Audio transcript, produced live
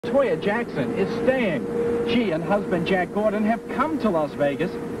Toya Jackson is staying. She and husband Jack Gordon have come to Las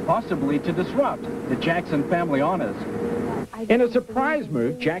Vegas, possibly to disrupt the Jackson family honors. In a surprise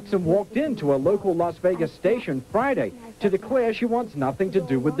move, Jackson walked into a local Las Vegas station Friday to declare she wants nothing to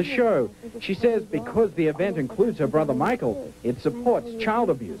do with the show. She says because the event includes her brother Michael, it supports child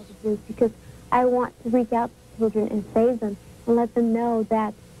abuse. Because I want to reach out to children and save them and let them know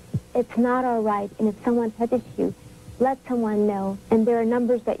that it's not all right, and if someone touches you, let someone know. And there are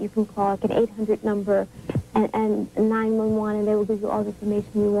numbers that you can call, like an 800 number and 911, and they will give you all the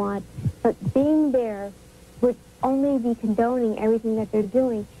information you want. But being there would only be condoning everything that they're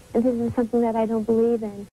doing, and this is something that I don't believe in.